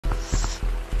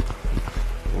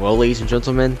Well, ladies and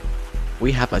gentlemen,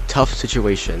 we have a tough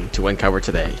situation to uncover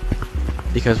today,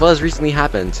 because what has recently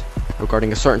happened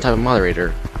regarding a certain type of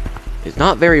moderator is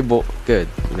not very good,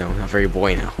 you know, not very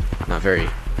bueno, not very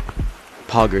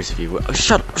poggers, if you will.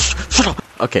 Shut up!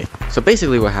 Okay, so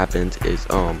basically what happened is,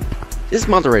 this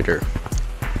moderator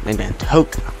named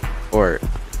Antoka, or,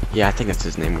 yeah, I think that's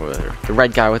his name, or whatever, the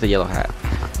red guy with the yellow hat,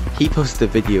 he posted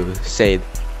a video saying,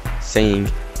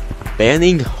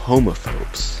 banning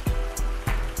homophobes.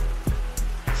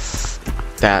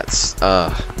 That's,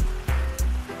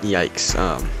 yikes.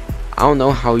 I don't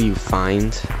know how you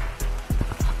find,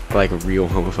 like, real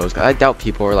homophobes. I doubt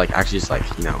people are, like, actually just, like,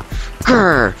 you know,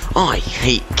 grr, I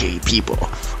hate gay people.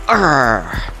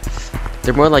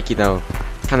 They're more like, you know,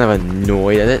 kind of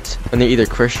annoyed at it when they're either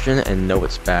Christian and know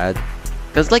it's bad.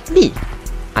 Because, like me,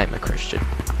 I'm a Christian.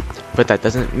 But that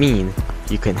doesn't mean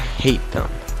you can hate them.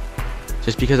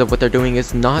 Just because of what they're doing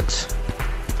is not...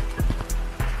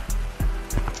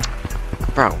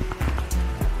 Bro,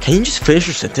 can you just finish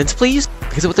your sentence, please?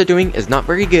 Because of what they're doing is not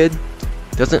very good,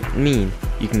 doesn't mean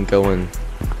you can go and...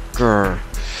 Grr,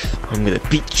 I'm gonna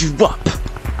beat you up!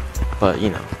 But,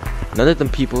 you know, none of the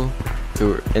people who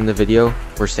were in the video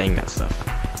were saying that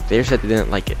stuff. They said they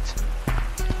didn't like it.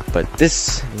 But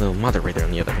this little moderator,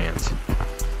 on the other hand,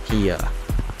 he,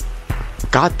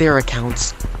 got their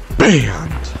accounts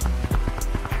banned!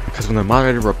 Because when the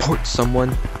moderator reports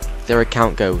someone, their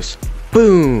account goes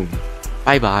boom,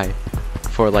 bye bye,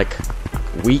 for like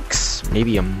weeks,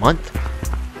 maybe a month.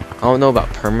 I don't know about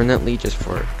permanently, just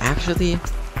for actually,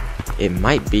 it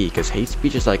might be, because hate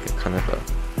speech is like kind of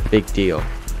a big deal.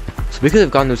 So because I've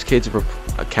gotten those kids'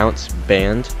 accounts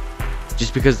banned,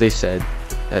 just because they said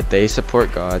that they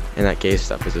support God and that gay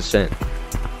stuff is a sin.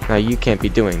 Now you can't be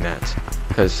doing that,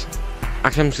 because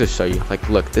actually I'm just gonna show you. Like,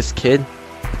 look, this kid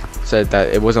said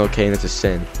that it wasn't okay and it's a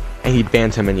sin, and he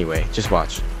banned him anyway. Just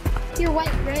watch. You're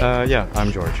white, right? Yeah,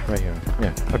 I'm George, right here.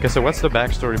 Yeah. Okay, so what's the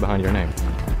backstory behind your name?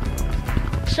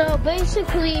 So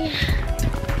basically,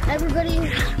 everybody,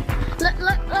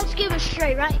 let's give it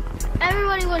straight, right?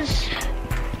 Everybody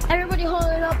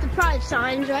holding up the pride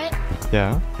signs, right?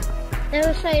 Yeah. They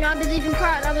were saying, I believe in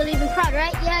pride,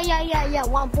 right? Yeah,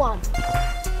 womp womp.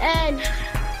 And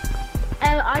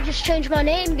I just changed my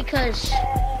name because...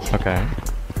 Okay.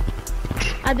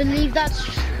 I believe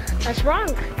that's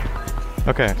wrong.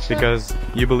 Okay, So, because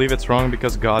you believe it's wrong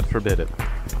because God forbid it.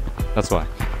 That's why.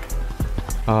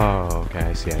 Oh, okay,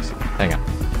 I see. Hang on.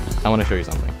 I want to show you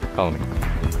something. Follow me.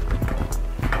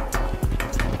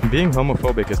 Being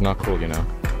homophobic is not cool, you know.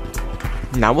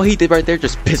 Now what he did right there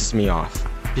just pisses me off,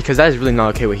 because that is really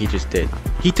not okay what he just did.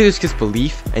 He took his kid's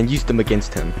belief and used them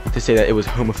against him to say that it was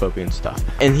homophobia and stuff.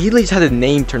 And he at least had a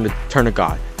name turn to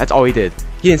God. That's all he did.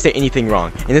 He didn't say anything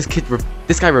wrong. And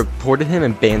this guy reported him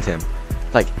and banned him.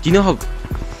 Like, do you know how...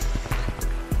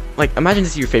 Like, imagine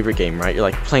this is your favorite game, right? You're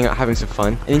like playing out, having some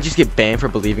fun, and you just get banned for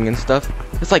believing in stuff.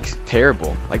 It's like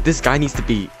terrible. Like, this guy needs to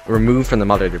be removed from the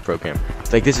moderator program.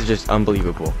 Like, this is just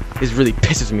unbelievable. This really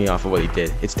pisses me off of what he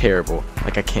did. It's terrible.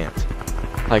 Like, I can't.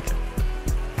 Like,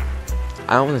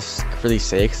 I don't want to really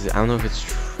say it because I don't know if it's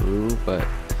true, but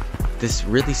this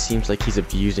really seems like he's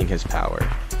abusing his power.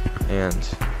 And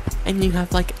you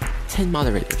have like 10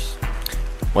 moderators.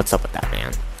 What's up with that,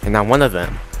 man? And now one of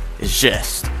them is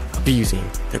just abusing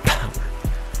their power.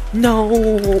 No!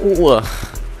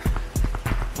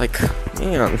 Like,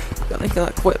 man, I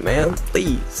cannot quit, man.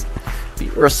 Please. Be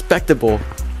respectable,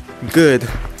 good,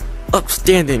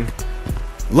 upstanding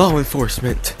law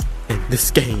enforcement in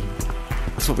this game.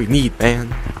 That's what we need,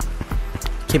 man.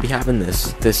 Can't be having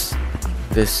this.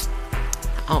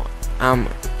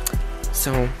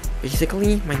 So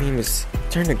basically, my name is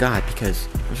Turn to God because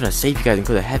I'm trying to save you guys and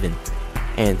go to heaven.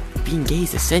 And being gay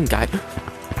is a sin, God.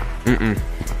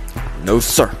 No,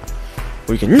 sir.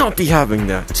 We cannot be having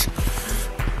that.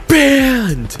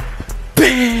 Banned!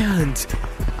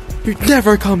 You'd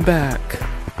never come back.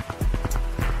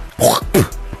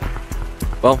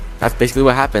 Well, that's basically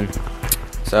what happened.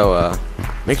 So,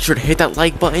 make sure to hit that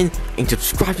like button and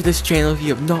subscribe to this channel if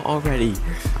you have not already.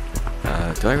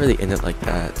 Do I really end it like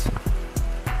that?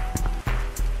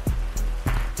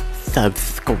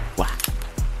 Subscribe.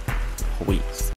 Please.